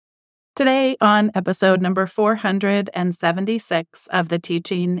Today, on episode number 476 of the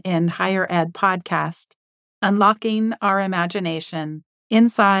Teaching in Higher Ed podcast, Unlocking Our Imagination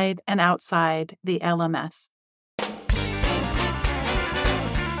Inside and Outside the LMS.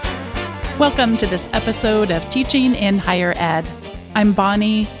 Welcome to this episode of Teaching in Higher Ed. I'm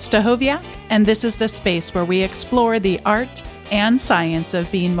Bonni, Stachowiak, and this is the space where we explore the art and science of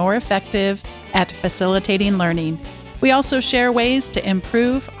being more effective at facilitating learning. We also share ways to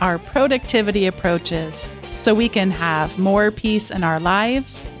improve our productivity approaches so we can have more peace in our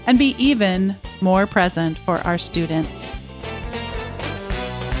lives and be even more present for our students.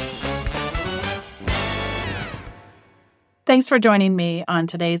 Thanks for joining me on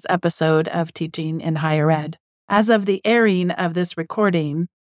today's episode of Teaching in Higher Ed. As of the airing of this recording,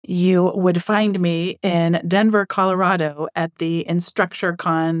 you would find me in Denver, Colorado at the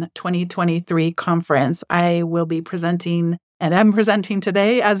InstructureCon 2023 conference. I will be presenting, and I'm presenting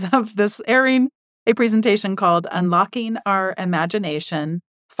today as of this airing, a presentation called Unlocking Our Imagination,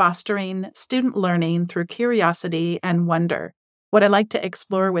 Fostering Student Learning Through Curiosity and Wonder. What I'd like to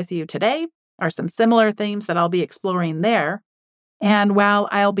explore with you today are some similar themes that I'll be exploring there. And while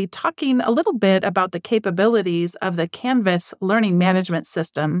I'll be talking a little bit about the capabilities of the Canvas learning management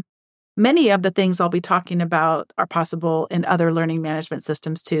system, many of the things I'll be talking about are possible in other learning management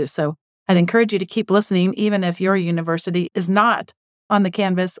systems too. So I'd encourage you to keep listening, even if your university is not on the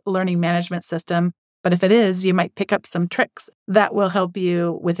Canvas learning management system. But if it is, you might pick up some tricks that will help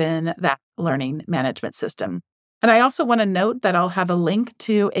you within that learning management system. And I also want to note that I'll have a link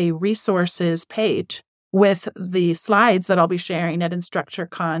to a resources page with the slides that I'll be sharing at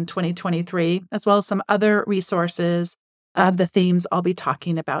InstructureCon 2023, as well as some other resources of the themes I'll be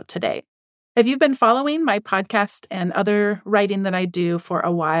talking about today. If you've been following my podcast and other writing that I do for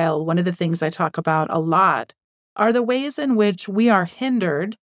a while, one of the things I talk about a lot are the ways in which we are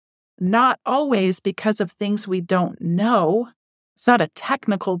hindered, not always because of things we don't know. It's not a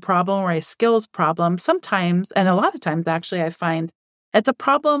technical problem or a skills problem. Sometimes, and a lot of times actually, I find it's a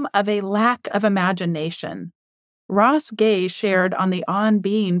problem of a lack of imagination. Ross Gay shared on the On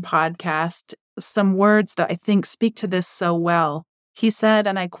Being podcast some words that I think speak to this so well. He said,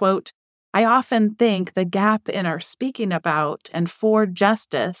 and I quote, "I often think the gap in our speaking about and for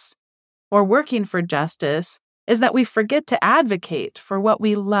justice or working for justice is that we forget to advocate for what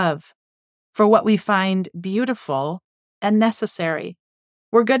we love, for what we find beautiful and necessary.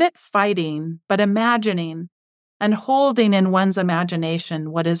 We're good at fighting, but imagining and holding in one's imagination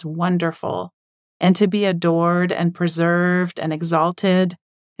what is wonderful and to be adored and preserved and exalted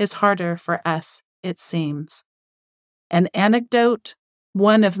is harder for us, it seems." An anecdote,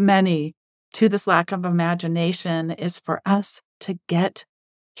 one of many, to this lack of imagination is for us to get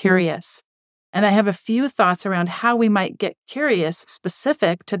curious. And I have a few thoughts around how we might get curious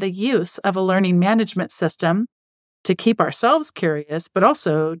specific to the use of a learning management system to keep ourselves curious, but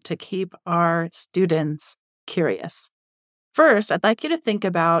also to keep our students curious. First, I'd like you to think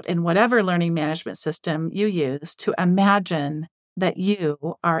about, in whatever learning management system you use, to imagine that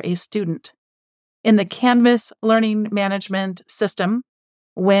you are a student. In the Canvas learning management system,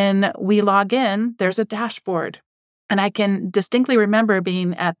 when we log in, there's a dashboard. And I can distinctly remember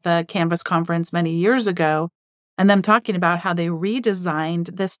being at the Canvas conference many years ago and them talking about how they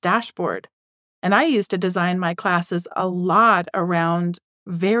redesigned this dashboard. And I used to design my classes a lot around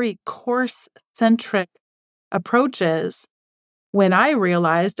very course-centric approaches when I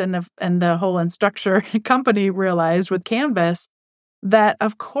realized, and the whole instructor company realized with Canvas, that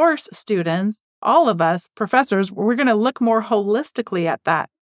of course students, all of us professors, we're going to look more holistically at that.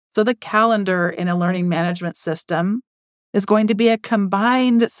 So the calendar in a learning management system is going to be a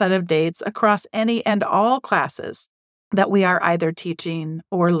combined set of dates across any and all classes that we are either teaching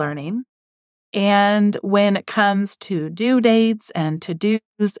or learning. And when it comes to due dates and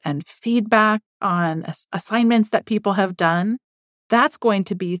to-dos and feedback on assignments that people have done, that's going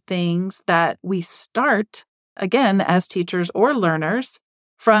to be things that we start, again, as teachers or learners,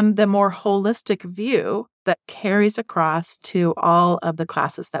 from the more holistic view that carries across to all of the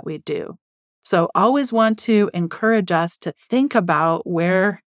classes that we do. So always want to encourage us to think about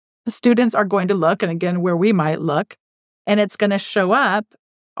where the students are going to look, and again, where we might look, and it's going to show up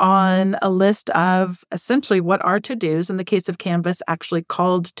on a list of essentially what are to-dos, in the case of Canvas, actually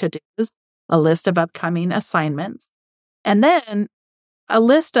called to-dos, a list of upcoming assignments, and then a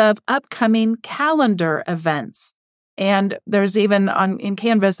list of upcoming calendar events. And there's even in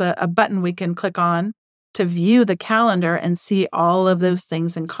Canvas a button we can click on to view the calendar and see all of those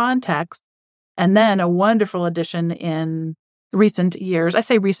things in context. And then a wonderful addition in recent years. I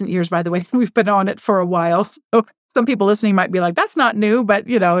say recent years, by the way, we've been on it for a while. So some people listening might be like, that's not new, but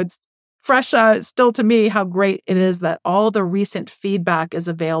it's fresh still to me how great it is that all the recent feedback is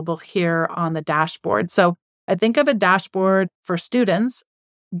available here on the dashboard. So I think of a dashboard for students,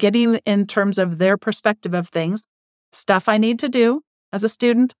 getting in terms of their perspective of things, stuff I need to do as a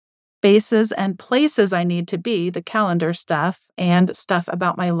student, spaces and places I need to be, the calendar stuff, and stuff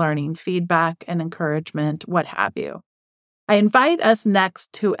about my learning, feedback and encouragement, what have you. I invite us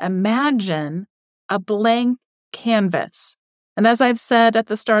next to imagine a blank canvas. And as I've said at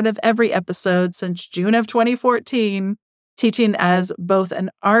the start of every episode since June of 2014, teaching as both an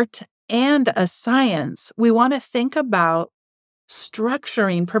art and a science, we want to think about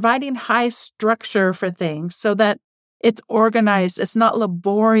structuring, providing high structure for things so that it's organized, it's not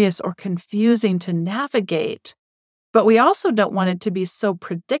laborious or confusing to navigate. But we also don't want it to be so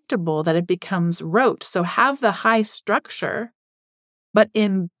predictable that it becomes rote. So have the high structure, but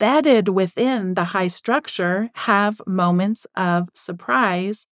embedded within the high structure, have moments of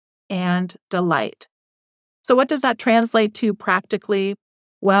surprise and delight. So what does that translate to practically?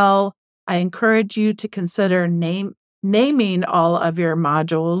 Well, I encourage you to consider naming all of your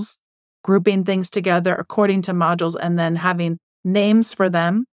modules, grouping things together according to modules, and then having names for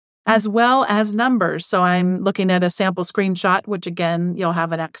them, as well as numbers. So I'm looking at a sample screenshot, which again, you'll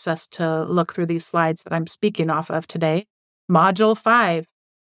have an access to look through these slides that I'm speaking off of today. Module 5,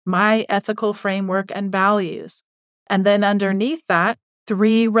 my ethical framework and values. And then underneath that,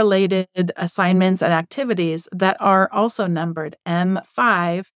 3 related assignments and activities that are also numbered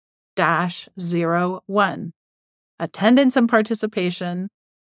M5-01. Attendance and participation,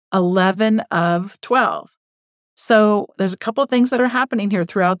 11 of 12. So there's a couple of things that are happening here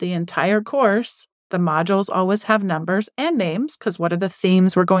throughout the entire course. The modules always have numbers and names because what are the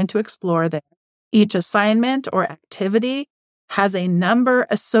themes we're going to explore there? Each assignment or activity has a number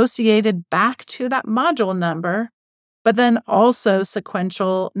associated back to that module number, but then also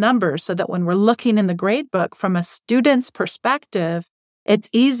sequential numbers so that when we're looking in the gradebook from a student's perspective, it's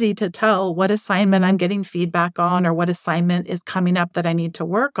easy to tell what assignment I'm getting feedback on or what assignment is coming up that I need to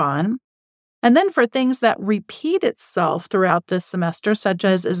work on. And then for things that repeat itself throughout this semester, such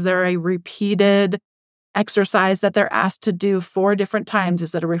as, is there a repeated exercise that they're asked to do 4 different times?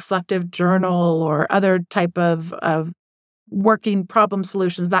 Is it a reflective journal or other type of working problem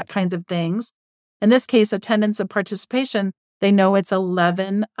solutions, that kinds of things? In this case, attendance and participation, they know it's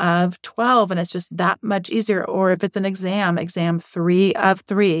 11 of 12, and it's just that much easier. Or if it's an exam 3 of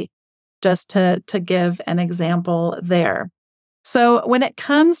 3, just to give an example there. So when it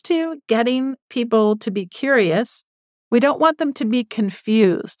comes to getting people to be curious, we don't want them to be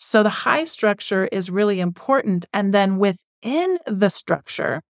confused. So the high structure is really important. And then within the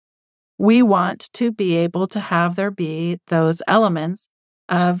structure, we want to be able to have there be those elements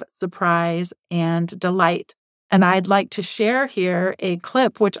of surprise and delight. And I'd like to share here a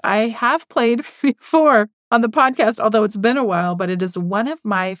clip, which I have played before on the podcast, although it's been a while, but it is one of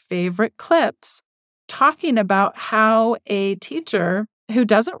my favorite clips talking about how a teacher who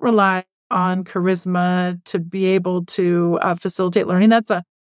doesn't rely on charisma to be able to facilitate learning, that's a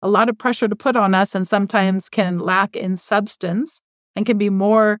lot of pressure to put on us and sometimes can lack in substance and can be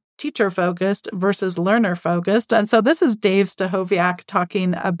more teacher-focused versus learner-focused. And so this is Dave Stachowiak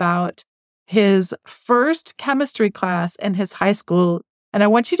talking about his first chemistry class in his high school. And I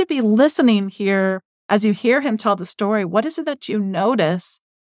want you to be listening here as you hear him tell the story. What is it that you notice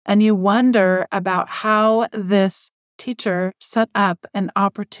and you wonder about how this teacher set up an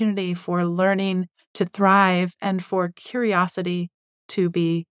opportunity for learning to thrive and for curiosity to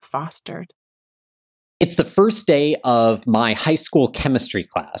be fostered? It's the first day of my high school chemistry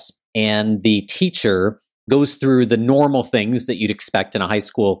class, and the teacher goes through the normal things that you'd expect in a high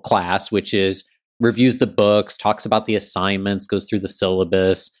school class, which is reviews the books, talks about the assignments, goes through the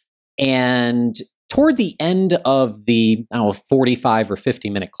syllabus. And toward the end of the 45 or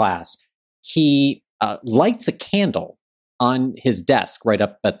 50-minute class, he lights a candle on his desk right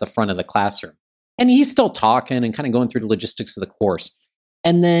up at the front of the classroom. And he's still talking and kind of going through the logistics of the course.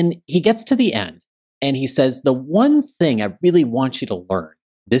 And then he gets to the end and he says, the one thing I really want you to learn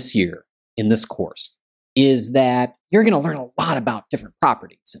this year in this course is that you're going to learn a lot about different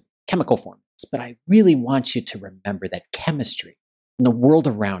properties and chemical formulas, but I really want you to remember that chemistry and the world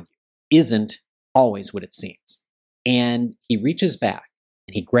around you isn't always what it seems. And he reaches back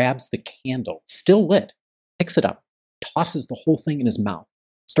and he grabs the candle, still lit, picks it up, tosses the whole thing in his mouth,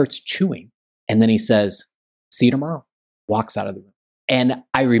 starts chewing, and then he says, "See you tomorrow," walks out of the room. And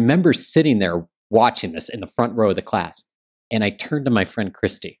I remember sitting there watching this in the front row of the class, and I turned to my friend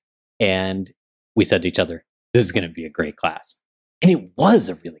Christy, and we said to each other, "This is going to be a great class." And it was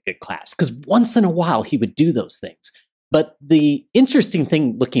a really good class, because once in a while he would do those things But the interesting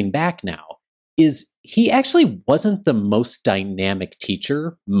thing looking back now is he actually wasn't the most dynamic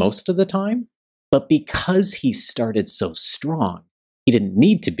teacher most of the time, but because he started so strong, he didn't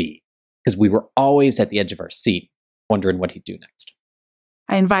need to be, because we were always at the edge of our seat, wondering what he'd do next.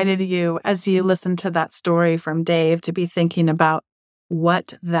 I invited you, as you listened to that story from Dave, to be thinking about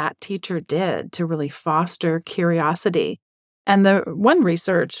what that teacher did to really foster curiosity. And the one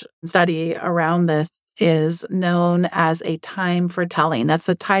research study around this is known as a time for telling. That's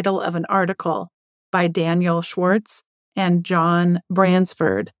the title of an article by Daniel Schwartz and John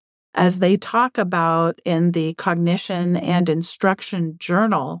Bransford, as they talk about in the Cognition and Instruction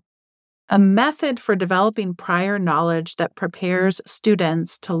Journal, a method for developing prior knowledge that prepares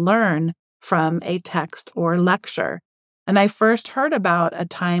students to learn from a text or lecture. And I first heard about a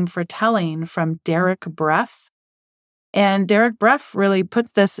time for telling from Derek Breff. And Derek Breff really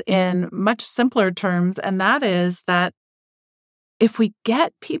puts this in much simpler terms, and that is that if we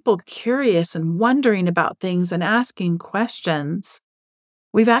get people curious and wondering about things and asking questions,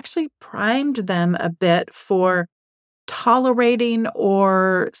 we've actually primed them a bit for tolerating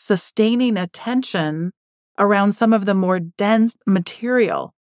or sustaining attention around some of the more dense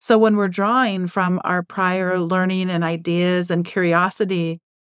material. So when we're drawing from our prior learning and ideas and curiosity,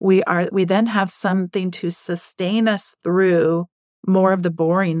 we then have something to sustain us through more of the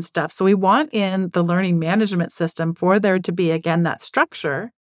boring stuff. So we want in the learning management system for there to be, again, that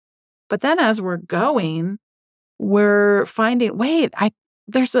structure. But then as we're going, we're finding,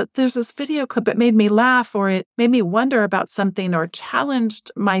 there's this video clip that made me laugh, or it made me wonder about something, or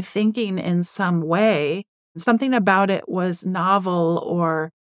challenged my thinking in some way. Something about it was novel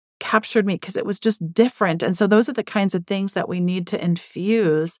or captured me because it was just different. And so those are the kinds of things that we need to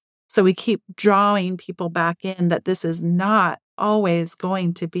infuse. So we keep drawing people back in that this is not always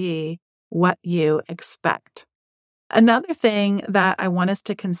going to be what you expect. Another thing that I want us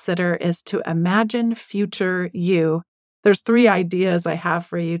to consider is to imagine future you. There's 3 ideas I have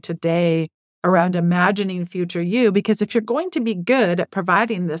for you today around imagining future you, because if you're going to be good at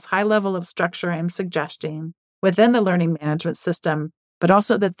providing this high level of structure I'm suggesting within the learning management system, but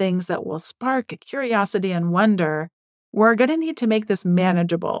also the things that will spark curiosity and wonder, we're going to need to make this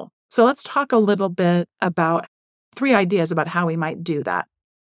manageable. So let's talk a little bit about 3 ideas about how we might do that.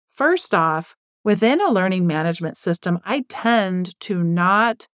 First off, within a learning management system, I tend to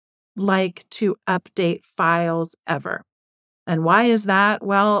not like to update files ever. And why is that?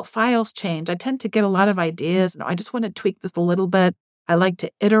 Well, files change. I tend to get a lot of ideas, and I just want to tweak this a little bit. I like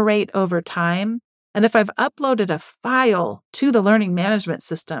to iterate over time. And if I've uploaded a file to the learning management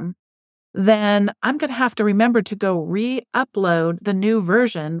system, then I'm going to have to remember to go re-upload the new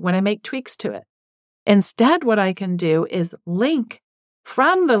version when I make tweaks to it. Instead, what I can do is link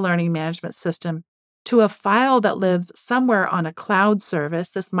from the learning management system to a file that lives somewhere on a cloud service.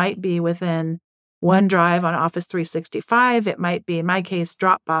 This might be within OneDrive on Office 365. It might be, in my case,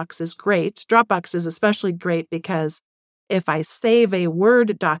 Dropbox is great. Dropbox is especially great because if I save a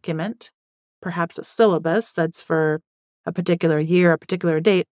Word document, perhaps a syllabus that's for a particular year, a particular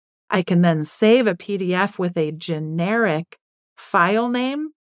date, I can then save a PDF with a generic file name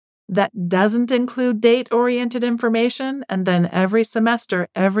that doesn't include date-oriented information. And then every semester,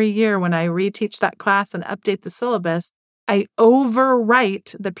 every year, when I reteach that class and update the syllabus, I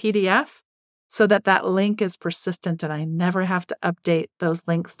overwrite the PDF so that that link is persistent and I never have to update those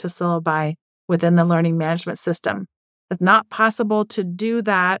links to syllabi within the learning management system. It's not possible to do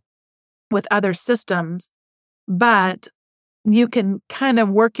that with other systems, but you can kind of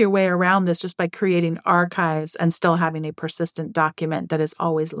work your way around this just by creating archives and still having a persistent document that is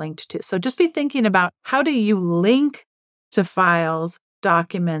always linked to. So just be thinking about, how do you link to files,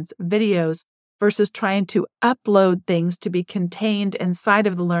 documents, videos, versus trying to upload things to be contained inside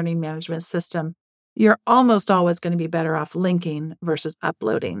of the learning management system. You're almost always going to be better off linking versus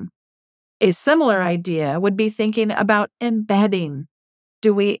uploading. A similar idea would be thinking about embedding.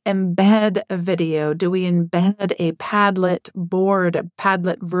 Do we embed a video? Do we embed a Padlet board, a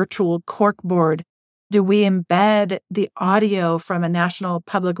Padlet virtual corkboard? Do we embed the audio from a national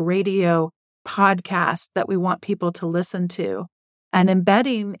public radio podcast that we want people to listen to? And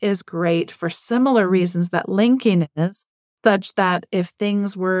embedding is great for similar reasons that linking is, such that if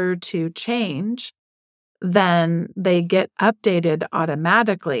things were to change, then they get updated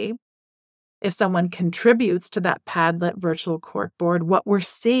automatically. If someone contributes to that Padlet virtual corkboard, what we're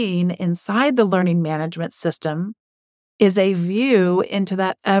seeing inside the learning management system is a view into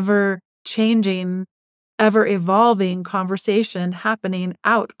that ever-changing, ever-evolving conversation happening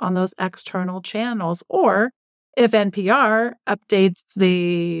out on those external channels. Or If NPR updates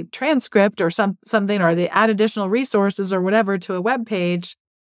the transcript or something, or they add additional resources or whatever to a web page,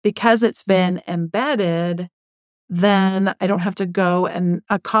 because it's been embedded, then I don't have to go and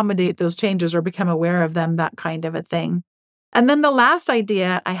accommodate those changes or become aware of them, that kind of a thing. And then the last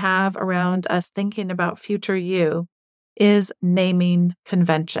idea I have around us thinking about future you is naming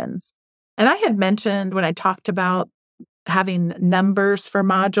conventions. And I had mentioned when I talked about having numbers for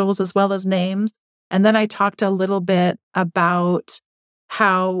modules as well as names. And then I talked a little bit about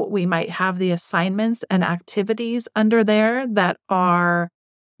how we might have the assignments and activities under there that are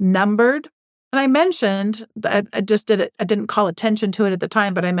numbered. And I mentioned that I just did it. I didn't call attention to it at the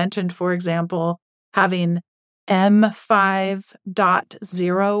time, but I mentioned, for example, having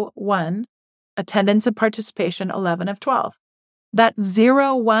M5.01, attendance and participation 11 of 12. That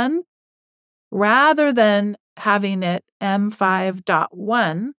 01, rather than having it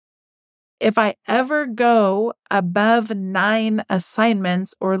M5.1, if I ever go above 9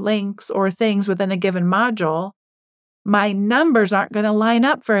 assignments or links or things within a given module, my numbers aren't going to line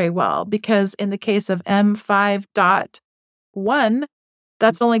up very well, because in the case of M5.1,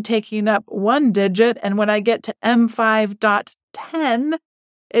 that's only taking up 1 digit. And when I get to M5.10,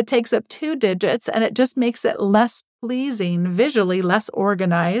 it takes up 2 digits, and it just makes it less pleasing, visually less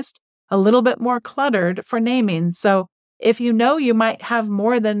organized, a little bit more cluttered for naming. So if you know you might have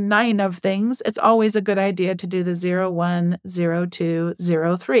more than 9 of things, it's always a good idea to do the 01, 02,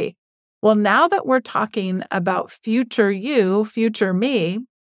 03. Well, now that we're talking about future you, future me,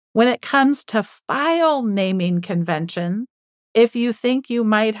 when it comes to file naming convention, if you think you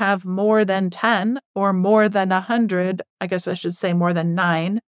might have more than 10 or more than 100, I guess I should say more than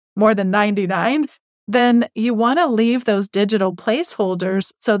 9, more than 99, then you want to leave those digital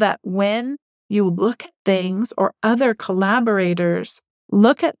placeholders so that when you look at things, or other collaborators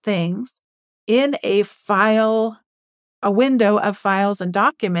look at things in a window of files and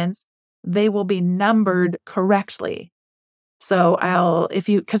documents, they will be numbered correctly. So if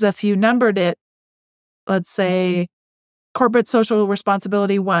you numbered it, let's say corporate social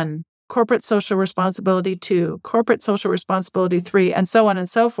responsibility 1, corporate social responsibility 2, corporate social responsibility 3, and so on and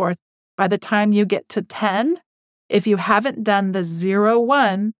so forth, by the time you get to 10, if you haven't done the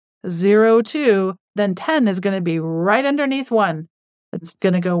 01, 02, then 10 is going to be right underneath 1. It's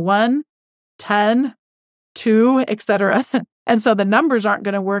going to go 1, 10, 2, etc. And so the numbers aren't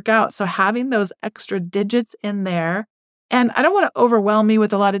going to work out. So having those extra digits in there, and I don't want to overwhelm you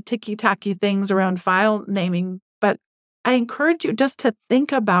with a lot of ticky-tacky things around file naming, but I encourage you just to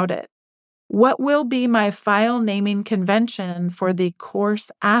think about it. What will be my file naming convention for the course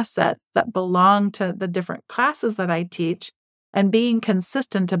assets that belong to the different classes that I teach, and being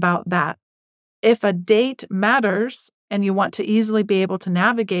consistent about that? If a date matters and you want to easily be able to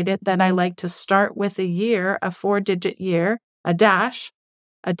navigate it, then I like to start with a year, a 4-digit year, a dash,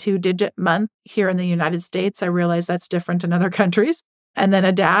 a 2-digit month here in the United States. I realize that's different in other countries. And then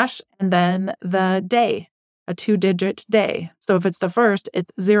a dash, and then the day, a 2-digit day. So if it's the first,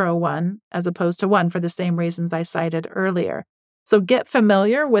 it's 01 as opposed to 1 for the same reasons I cited earlier. So get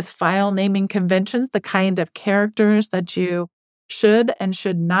familiar with file naming conventions, the kind of characters that you should and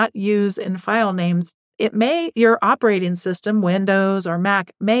should not use in file names. Your operating system, Windows or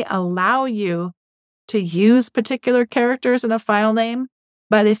Mac, may allow you to use particular characters in a file name,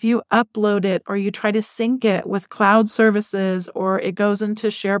 but if you upload it or you try to sync it with cloud services, or it goes into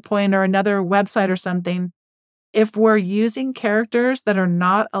SharePoint or another website or something, if we're using characters that are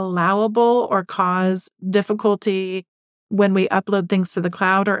not allowable or cause difficulty when we upload things to the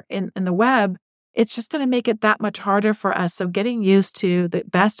cloud or in the web, it's just going to make it that much harder for us. So getting used to the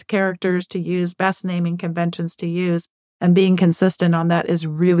best characters to use, best naming conventions to use, and being consistent on that is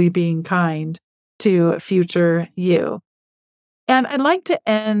really being kind to future you. And I'd like to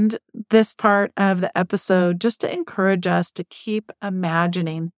end this part of the episode just to encourage us to keep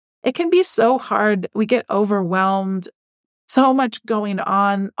imagining. It can be so hard. We get overwhelmed, so much going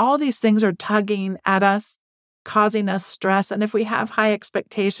on. All these things are tugging at us, causing us stress. And if we have high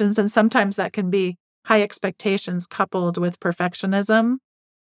expectations, and sometimes that can be high expectations coupled with perfectionism,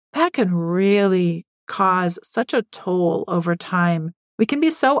 that can really cause such a toll over time. We can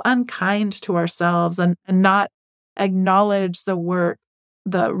be so unkind to ourselves and not acknowledge the work,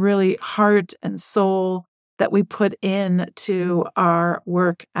 the really heart and soul that we put into our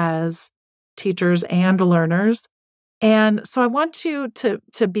work as teachers and learners. And so I want you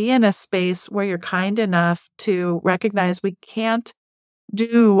to be in a space where you're kind enough to recognize we can't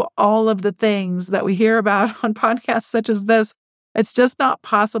do all of the things that we hear about on podcasts such as this. It's just not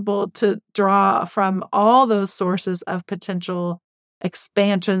possible to draw from all those sources of potential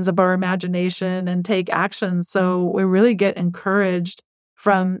expansions of our imagination and take action. So we really get encouraged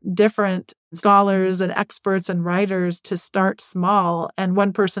from different scholars and experts and writers to start small. And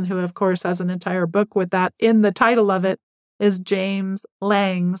one person who, of course, has an entire book with that in the title of it is James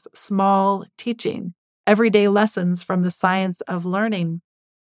Lang's Small Teaching, Everyday Lessons from the Science of Learning.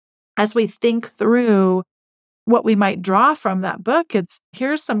 As we think through what we might draw from that book,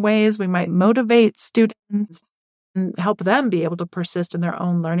 here's some ways we might motivate students and help them be able to persist in their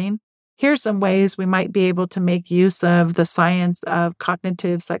own learning. Here's some ways we might be able to make use of the science of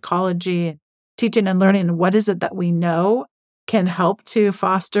cognitive psychology, teaching and learning. What is it that we know can help to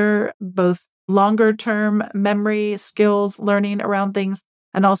foster both longer term memory skills, learning around things,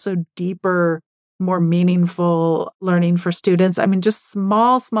 and also deeper, more meaningful learning for students? I mean, just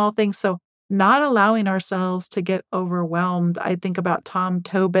small things. So not allowing ourselves to get overwhelmed. I think about Tom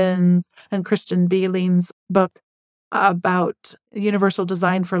Tobin's and Kristen Beeling's book about universal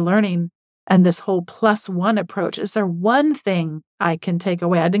design for learning and this whole +1 approach. Is there one thing I can take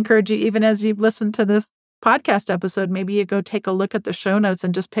away? I'd encourage you, even as you've listened to this podcast episode, maybe you go take a look at the show notes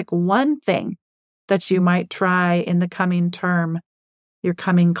and just pick one thing that you might try in the coming term, your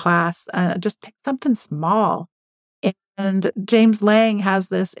coming class. Just pick something small. And James Lang has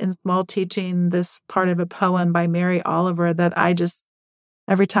this in Small Teaching, this part of a poem by Mary Oliver that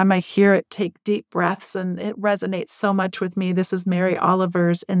every time I hear it, take deep breaths, and it resonates so much with me. This is Mary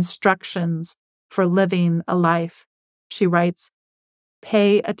Oliver's instructions for living a life. She writes,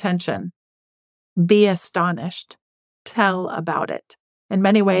 "Pay attention, be astonished, tell about it." In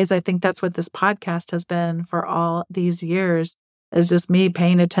many ways, I think that's what this podcast has been for all these years, is just me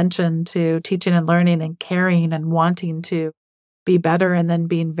paying attention to teaching and learning and caring and wanting to be better, and then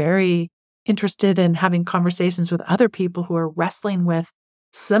being very interested in having conversations with other people who are wrestling with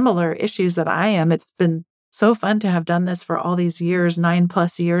similar issues that I am. It's been so fun to have done this for all these years,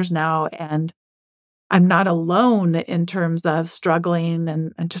 9+ years now, and I'm not alone in terms of struggling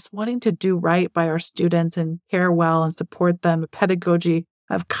and just wanting to do right by our students and care well and support them. A pedagogy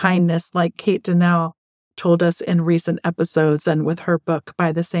of kindness, like Kate Donnell told us in recent episodes, and with her book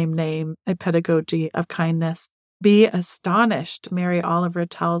by the same name, A Pedagogy of Kindness. Be astonished, Mary Oliver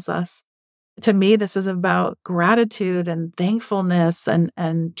tells us. To me, this is about gratitude and thankfulness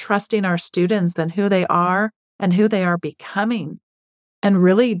and trusting our students and who they are becoming, and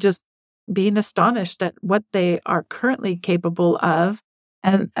really just being astonished at what they are currently capable of,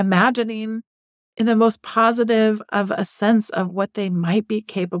 and imagining in the most positive of a sense of what they might be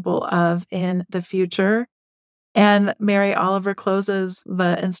capable of in the future. And Mary Oliver closes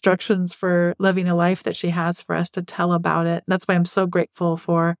the instructions for living a life that she has for us to tell about it. That's why I'm so grateful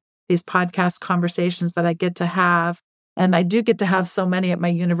for these podcast conversations that I get to have. And I do get to have so many at my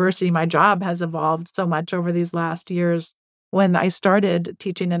university. My job has evolved so much over these last years. When I started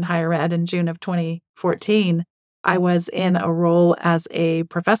teaching in higher ed in June of 2014, I was in a role as a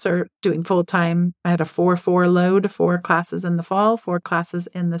professor doing full-time. I had a 4-4 load, 4 classes in the fall, 4 classes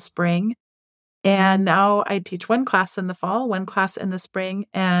in the spring. And now I teach 1 class in the fall, 1 class in the spring,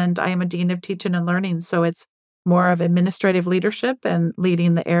 and I am a dean of teaching and learning. So it's more of administrative leadership and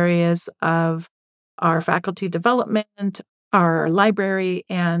leading the areas of our faculty development, our library,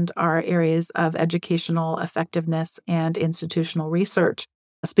 and our areas of educational effectiveness and institutional research.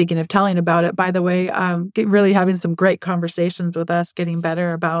 Speaking of telling about it, by the way, really having some great conversations with us, getting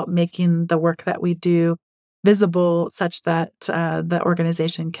better about making the work that we do visible such that the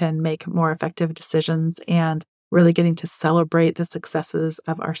organization can make more effective decisions, and really getting to celebrate the successes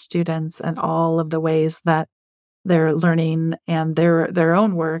of our students and all of the ways that their learning and their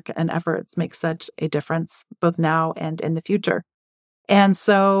own work and efforts make such a difference, both now and in the future. And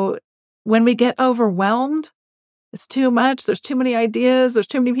so when we get overwhelmed, it's too much. There's too many ideas. There's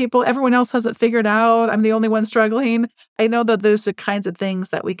too many people. Everyone else has it figured out. I'm the only one struggling. I know that those are kinds of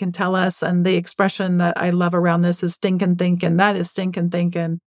things that we can tell us. And the expression that I love around this is stinking thinking. That is stinking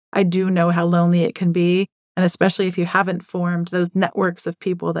thinking. I do know how lonely it can be. And especially if you haven't formed those networks of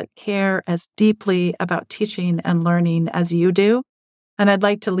people that care as deeply about teaching and learning as you do. And I'd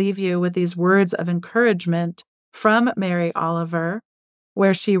like to leave you with these words of encouragement from Mary Oliver,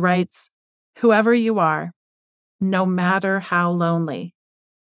 where she writes, "Whoever you are, no matter how lonely,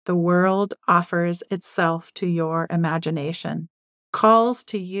 the world offers itself to your imagination, calls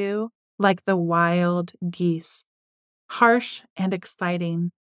to you like the wild geese, harsh and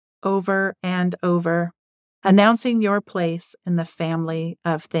exciting, over and over, announcing your place in the family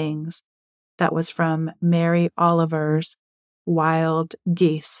of things." That was from Mary Oliver's Wild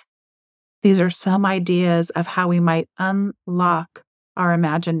Geese. These are some ideas of how we might unlock our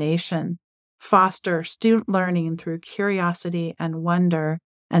imagination foster student learning through curiosity and wonder,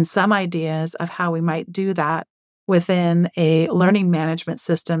 and some ideas of how we might do that within a learning management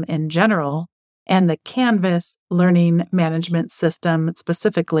system in general and the Canvas learning management system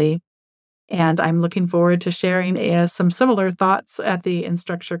specifically. And I'm looking forward to sharing some similar thoughts at the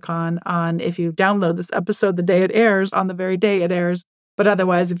InstructureCon on if you download this episode the day it airs, on the very day it airs. But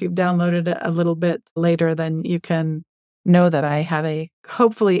otherwise, if you've downloaded it a little bit later, then you can know that I had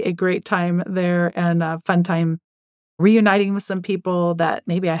hopefully a great time there and a fun time reuniting with some people that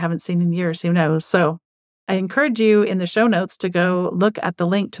maybe I haven't seen in years, who knows. So I encourage you in the show notes to go look at the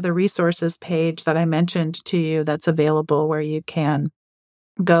link to the resources page that I mentioned to you that's available, where you can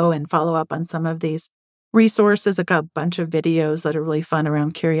go and follow up on some of these resources. I've got a bunch of videos that are really fun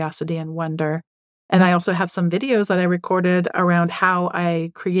around curiosity and wonder. And I also have some videos that I recorded around how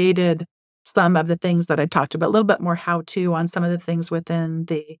I created some of the things that I talked about, a little bit more how-to on some of the things within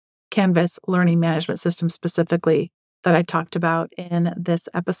the Canvas learning management system specifically that I talked about in this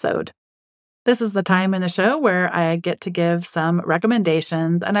episode. This is the time in the show where I get to give some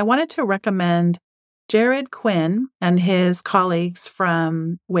recommendations, and I wanted to recommend Jared Quinn and his colleagues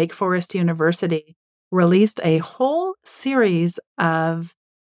from Wake Forest University released a whole series of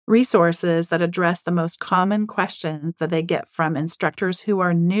resources that address the most common questions that they get from instructors who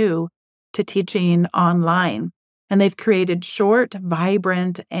are new to teaching online. And they've created short,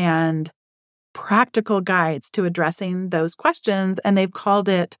 vibrant, and practical guides to addressing those questions, and they've called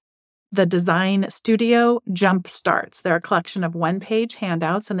it the Design Studio Jump Starts. They're a collection of one-page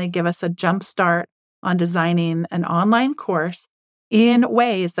handouts, and they give us a jump start on designing an online course in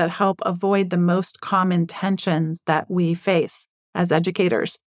ways that help avoid the most common tensions that we face as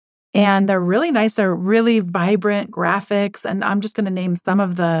educators. And they're really nice. They're really vibrant graphics. And I'm just going to name some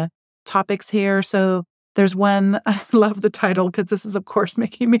of the topics here. So there's one, I love the title because this is, of course,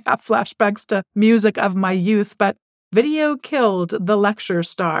 making me have flashbacks to music of my youth, but Video Killed the Lecture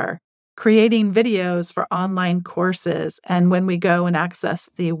Star, creating videos for online courses. And when we go and access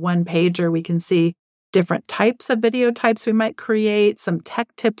the one-pager, we can see different types of video types we might create, some tech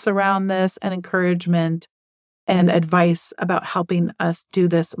tips around this, and encouragement and advice about helping us do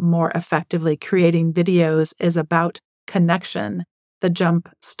this more effectively. Creating videos is about connection, the Jump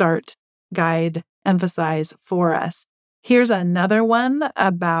Start guide emphasize for us. Here's another one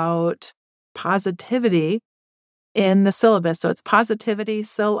about positivity in the syllabus. So it's positivity,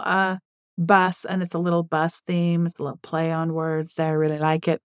 bus, and it's a little bus theme. It's a little play on words there. I really like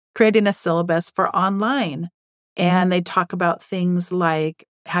it. Creating a syllabus for online. And they talk about things like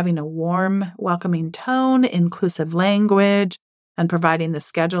having a warm, welcoming tone, inclusive language, and providing the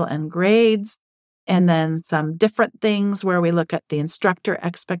schedule and grades. And then some different things where we look at the instructor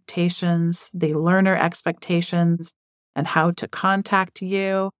expectations, the learner expectations, and how to contact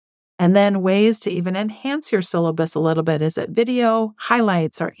you. And then ways to even enhance your syllabus a little bit. Is it video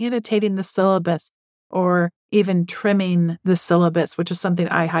highlights or annotating the syllabus or even trimming the syllabus, which is something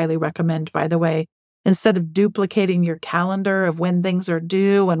I highly recommend, by the way. Instead of duplicating your calendar of when things are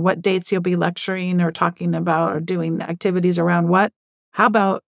due and what dates you'll be lecturing or talking about or doing activities around what, how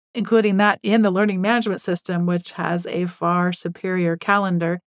about including that in the learning management system, which has a far superior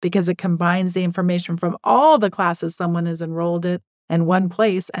calendar because it combines the information from all the classes someone is enrolled in one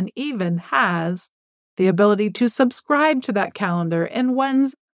place and even has the ability to subscribe to that calendar in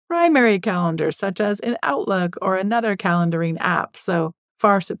one's primary calendar, such as in Outlook or another calendaring app. So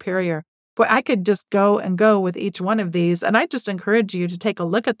far superior. But I could just go with each one of these. And I just encourage you to take a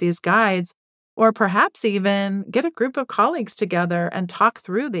look at these guides, or perhaps even get a group of colleagues together and talk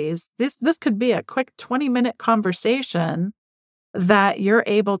through these. This could be a quick 20-minute conversation that you're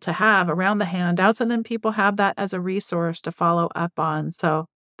able to have around the handouts, and then people have that as a resource to follow up on. So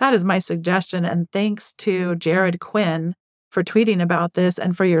that is my suggestion. And thanks to Jared Quinn for tweeting about this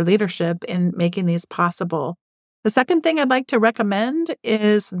and for your leadership in making these possible. The second thing I'd like to recommend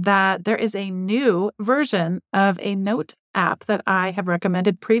is that there is a new version of a note app that I have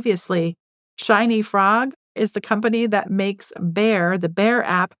recommended previously. Shiny Frog is the company that makes Bear, the Bear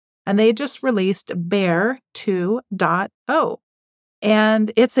app, and they just released Bear 2.0.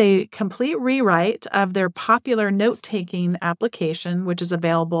 And it's a complete rewrite of their popular note-taking application, which is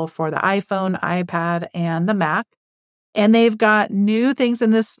available for the iPhone, iPad, and the Mac. And they've got new things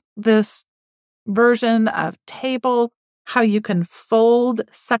in this version of table, how you can fold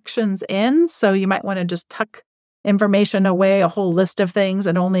sections in. So you might want to just tuck information away, a whole list of things,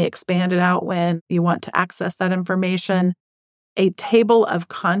 and only expand it out when you want to access that information. A table of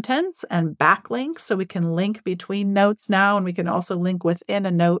contents and backlinks, so we can link between notes now, and we can also link within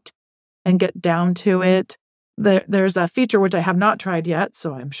a note and get down to it. There's a feature which I have not tried yet,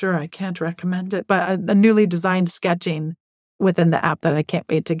 so I'm sure I can't recommend it, but a newly designed sketching within the app that I can't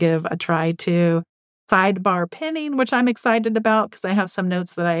wait to give a try to. Sidebar pinning, which I'm excited about because I have some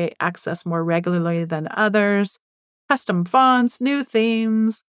notes that I access more regularly than others. Custom fonts, new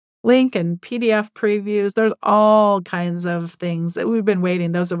themes, link and PDF previews. There's all kinds of things that we've been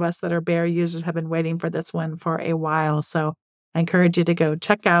waiting. Those of us that are Bear users have been waiting for this one for a while. So I encourage you to go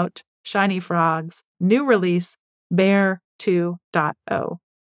check out Shiny Frog's new release, Bear 2.0.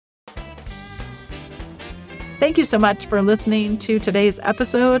 Thank you so much for listening to today's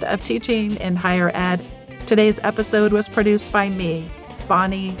episode of Teaching in Higher Ed. Today's episode was produced by me,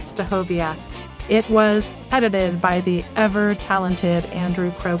 Bonni Stachowiak. It was edited by the ever-talented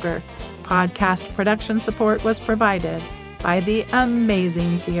Andrew Kroger. Podcast production support was provided by the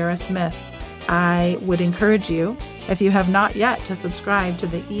amazing Sierra Smith. I would encourage you, if you have not yet, to subscribe to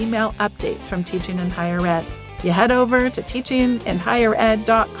the email updates from Teaching in Higher Ed. You head over to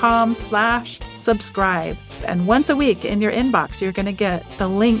teachinginhighered.com/subscribe. And once a week in your inbox, you're going to get the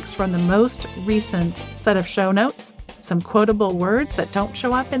links from the most recent set of show notes, some quotable words that don't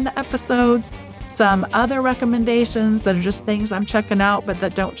show up in the episodes, some other recommendations that are just things I'm checking out but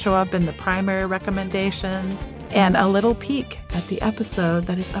that don't show up in the primary recommendations, and a little peek at the episode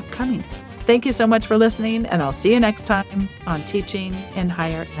that is upcoming. Thank you so much for listening, and I'll see you next time on Teaching in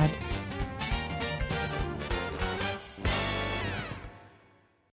Higher Ed.